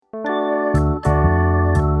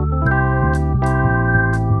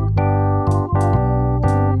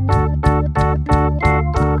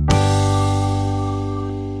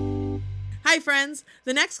friends.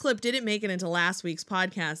 The next clip didn't make it into last week's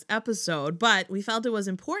podcast episode, but we felt it was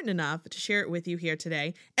important enough to share it with you here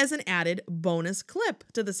today as an added bonus clip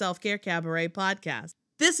to the Self-Care Cabaret podcast.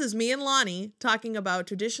 This is me and Lonnie talking about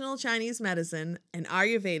traditional Chinese medicine and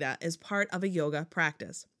Ayurveda as part of a yoga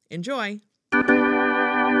practice. Enjoy.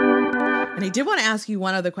 And I did want to ask you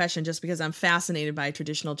one other question just because I'm fascinated by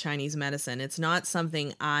traditional Chinese medicine. It's not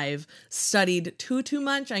something I've studied too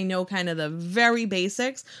much. I know kind of the very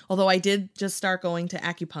basics, although I did just start going to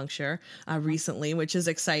acupuncture recently, which is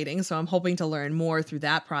exciting. So I'm hoping to learn more through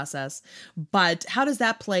that process. But how does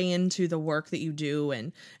that play into the work that you do,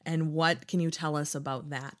 and what can you tell us about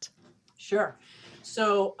that? Sure.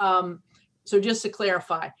 So just to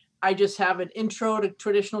clarify, I just have an intro to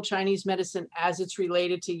traditional Chinese medicine as it's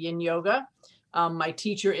related to yin yoga. My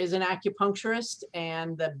teacher is an acupuncturist,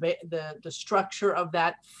 and the structure of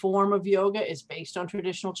that form of yoga is based on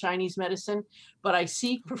traditional Chinese medicine, but I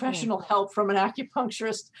seek professional help from an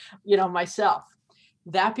acupuncturist, myself.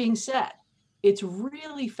 That being said, it's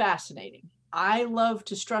really fascinating. I love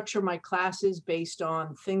to structure my classes based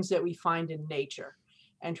on things that we find in nature,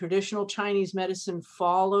 and traditional Chinese medicine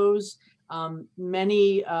follows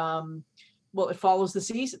it follows the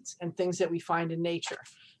seasons and things that we find in nature.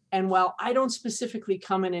 And while I don't specifically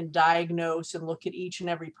come in and diagnose and look at each and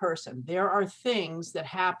every person, there are things that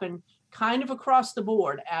happen kind of across the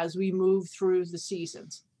board as we move through the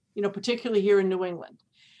seasons, particularly here in New England.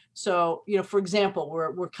 So, for example,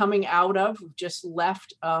 we're coming out of, we've just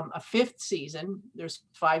left a fifth season. There's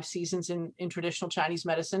 5 seasons in traditional Chinese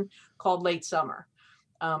medicine called late summer.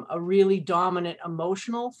 A really dominant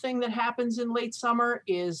emotional thing that happens in late summer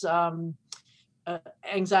is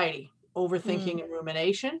anxiety, overthinking, and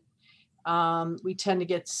rumination. We tend to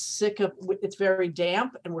get sick of, it's very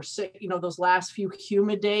damp and we're sick, those last few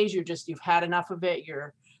humid days, you've had enough of it.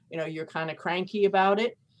 You're kind of cranky about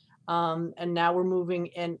it. And now we're moving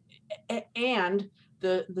in, and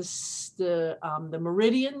the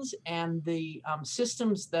meridians and the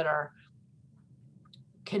systems that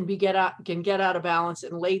can get out of balance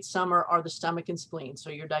in late summer are the stomach and spleen, so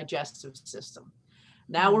your digestive system.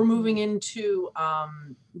 Now we're moving into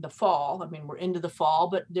the fall. I mean, we're into the fall,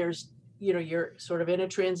 but there's, you're sort of in a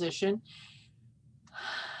transition.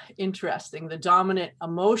 Interesting. The dominant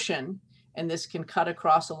emotion, and this can cut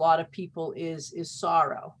across a lot of people, is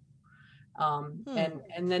sorrow,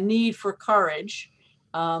 and the need for courage.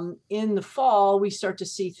 In the fall, we start to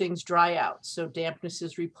see things dry out. So dampness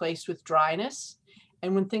is replaced with dryness.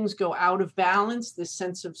 And when things go out of balance, this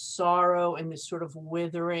sense of sorrow and this sort of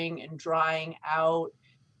withering and drying out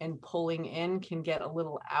and pulling in can get a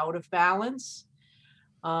little out of balance.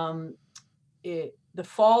 The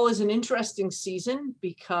fall is an interesting season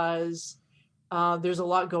because there's a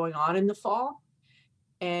lot going on in the fall,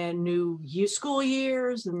 and new school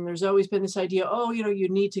years. And there's always been this idea, you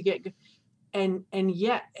need to get, and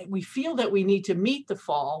yet we feel that we need to meet the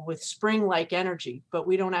fall with spring-like energy, but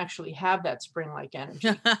we don't actually have that spring-like energy.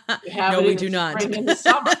 We do not. Spring in the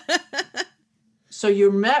summer. So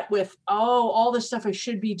you're met with, all the stuff I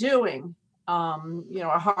should be doing, a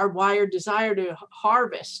hardwired desire to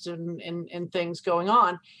harvest and things going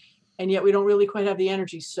on. And yet we don't really quite have the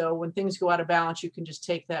energy. So when things go out of balance, you can just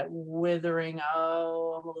take that withering, I'm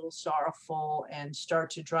a little sorrowful, and start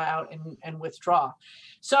to dry out and withdraw.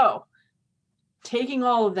 So taking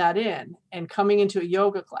all of that in and coming into a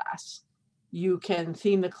yoga class, you can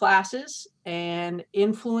theme the classes and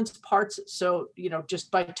influence parts. So,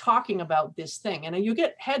 just by talking about this thing, and you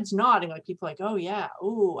get heads nodding, like people like, oh yeah,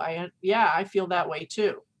 I feel that way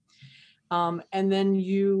too. And then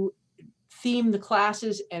you theme the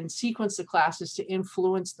classes and sequence the classes to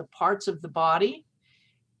influence the parts of the body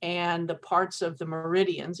and the parts of the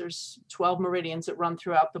meridians. There's 12 meridians that run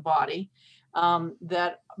throughout the body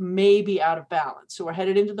that may be out of balance. So we're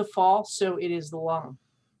headed into the fall. So it is the lung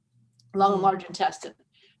and large intestine.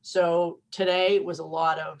 So today was a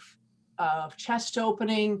lot of chest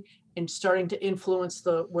opening and starting to influence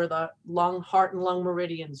where the heart and lung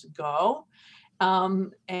meridians go,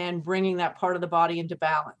 and bringing that part of the body into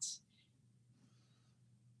balance.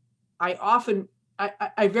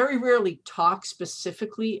 I very rarely talk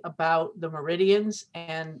specifically about the meridians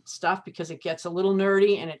and stuff because it gets a little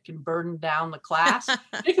nerdy and it can burden down the class.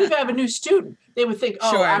 Particularly if I have a new student, they would think,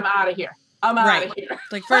 Sure. I'm out of here. I'm out of here.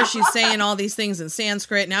 Like first she's saying all these things in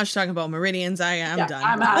Sanskrit. Now she's talking about meridians. I'm done.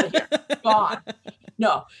 I'm out of here. Gone.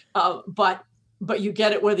 No, but you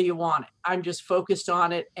get it whether you want it. I'm just focused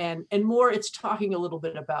on it. And more, it's talking a little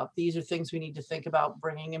bit about these are things we need to think about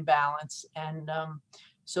bringing in balance. And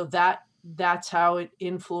so that's how it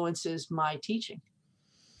influences my teaching.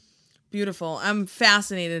 Beautiful. I'm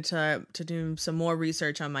fascinated to do some more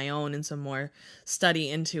research on my own and some more study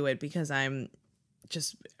into it because I'm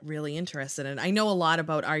just really interested in it. I know a lot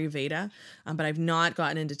about Ayurveda, but I've not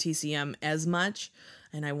gotten into TCM as much,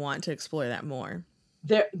 and I want to explore that more.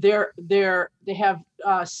 They have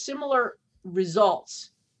similar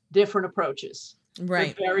results, different approaches,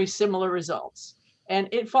 Right. but very similar results. And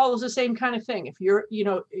it follows the same kind of thing. If you're,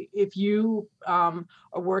 if you are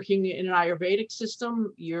working in an Ayurvedic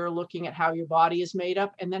system, you're looking at how your body is made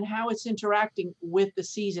up and then how it's interacting with the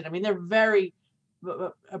season. I mean,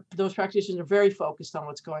 those practitioners are very focused on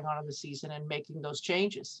what's going on in the season and making those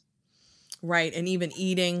changes. Right. And even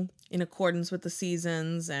eating in accordance with the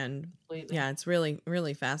seasons. And Completely. yeah, it's really,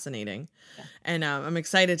 really fascinating. Yeah. And I'm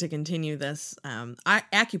excited to continue this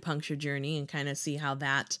acupuncture journey and kind of see how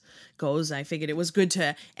that goes. I figured it was good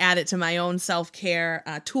to add it to my own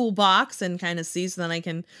self-care toolbox and kind of see so then I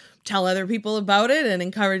can tell other people about it and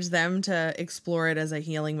encourage them to explore it as a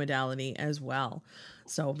healing modality as well.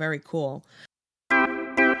 So very cool.